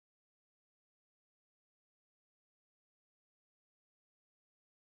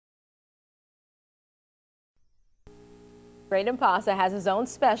Great Impasta has his own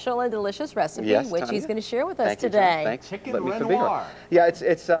special and delicious recipe, Yes, which Tanya. he's going to share with us Thank you, today. John. Thanks. Chicken Let me RENOIR. be here. Yeah,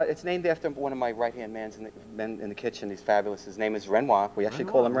 it's named after one of my right-hand men in the kitchen. He's fabulous. His name is Renoir. We actually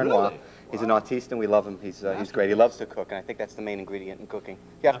call him Renoir. Really? He's an artiste, and we love him. He's great. He loves to cook, and I think that's the main ingredient in cooking.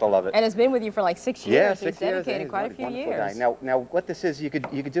 You have to love it. And it's been with you for like 6 years. Yeah, He's 6 years. dedicated He's quite a few wonderful years. guy. Now, what this is, you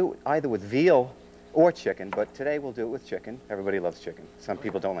could do it either with veal or chicken, but today we'll do it with chicken. Everybody loves chicken. Some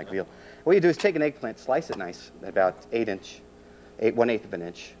people don't like veal. What you do is take an eggplant, slice it nice, about 1/8 of an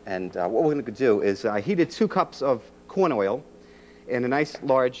inch, and what we're going to do is I heated 2 cups of corn oil in a nice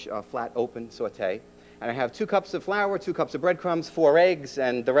large flat open saute, and I have 2 cups of flour, 2 cups of breadcrumbs, 4 eggs,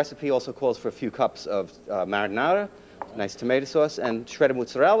 and the recipe also calls for a few cups of marinara, nice tomato sauce, and shredded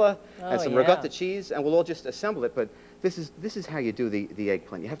mozzarella, and some ricotta cheese, and we'll all just assemble it. But this is how you do the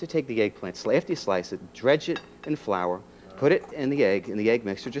eggplant. You have to take the eggplant, after you slice it, dredge it in flour, put it in the egg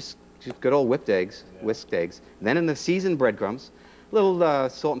mixture, just good old whisked eggs, and then in the seasoned breadcrumbs, a little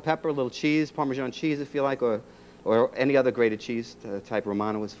salt and pepper, a little cheese, Parmesan cheese if you like, or any other grated cheese type.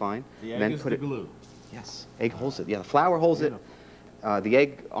 Romano is fine. The and egg then is put the it, glue. Yes, egg holds it. Yeah, the flour holds it. The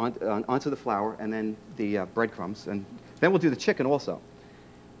egg onto the flour, and then the breadcrumbs, and then we'll do the chicken also.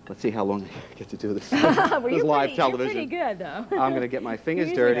 Let's see how long I get to do this. Well, This is live television. You're pretty good, though. I'm going to get my fingers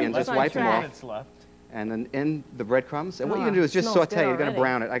Usually dirty and that's just on wipe them track. off. And then in the breadcrumbs. And what you're going to do is just smells saute. good You're going to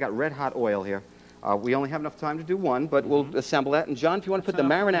already. brown it. I got red hot oil here. We only have enough time to do one, but we'll assemble that. And John, if you want to put the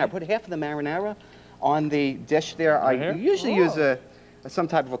marinara, put half of the marinara on the dish there. I usually use some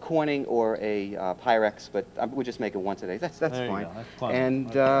type of a Corning or a Pyrex, but we'll just make it one today. That's fine.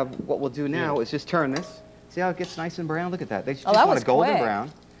 And what we'll do now is just turn this. See how it gets nice and brown? Look at that. They just want a golden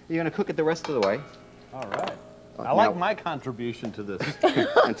brown. You're going to cook it the rest of the way. All right. I like my contribution to this.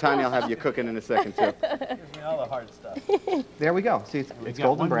 And Tanya, I'll have you cooking in a second, too. Gives me all the hard stuff. There we go. See, it's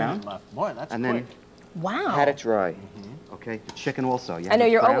golden brown. Boy, that's and quick. Then Wow. pat it dry. Okay, the chicken also. I know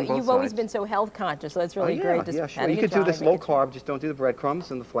you've always been so health conscious, so it's really great. Yeah, sure. You could do this low carb. Just don't do the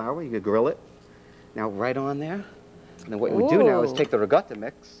breadcrumbs and the flour. You could grill it. Now, right on there. And then what we do now is take the ricotta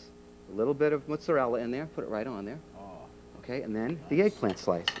mix, a little bit of mozzarella in there, put it right on there. Okay, and then the eggplant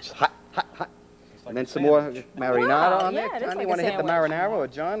slice. Just hot, hot, hot. And then some more marinara on there. John, you want to hit the marinara, or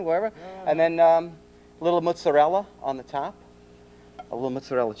John, wherever. And then a little mozzarella on the top. A little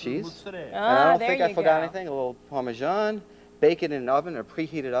mozzarella cheese. And I don't think I forgot anything. A little Parmesan. Bake it in an oven, a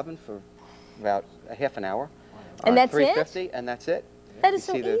preheated oven, for about a half an hour. And that's 350, and that's it. That is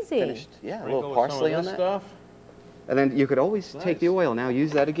so easy. Finished, yeah, a little parsley on that. Stuff. And then you could always take the oil now,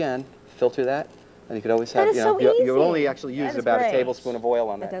 use that again, filter that, and you could always have, so you'll only actually use about a tablespoon of oil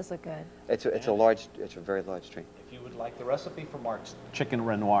on that. That does look good. It's a very large treat. If you would like the recipe for Mark's Chicken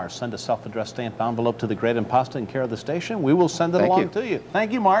Renoir, send a self-addressed stamped envelope to the Great Impasta in care of the station. We will send it along to you.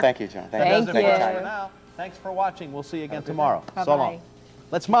 Thank you, Mark. Thank you, John. Thank you. Thanks for watching. We'll see you again tomorrow. So long.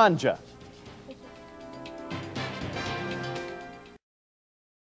 Let's manja.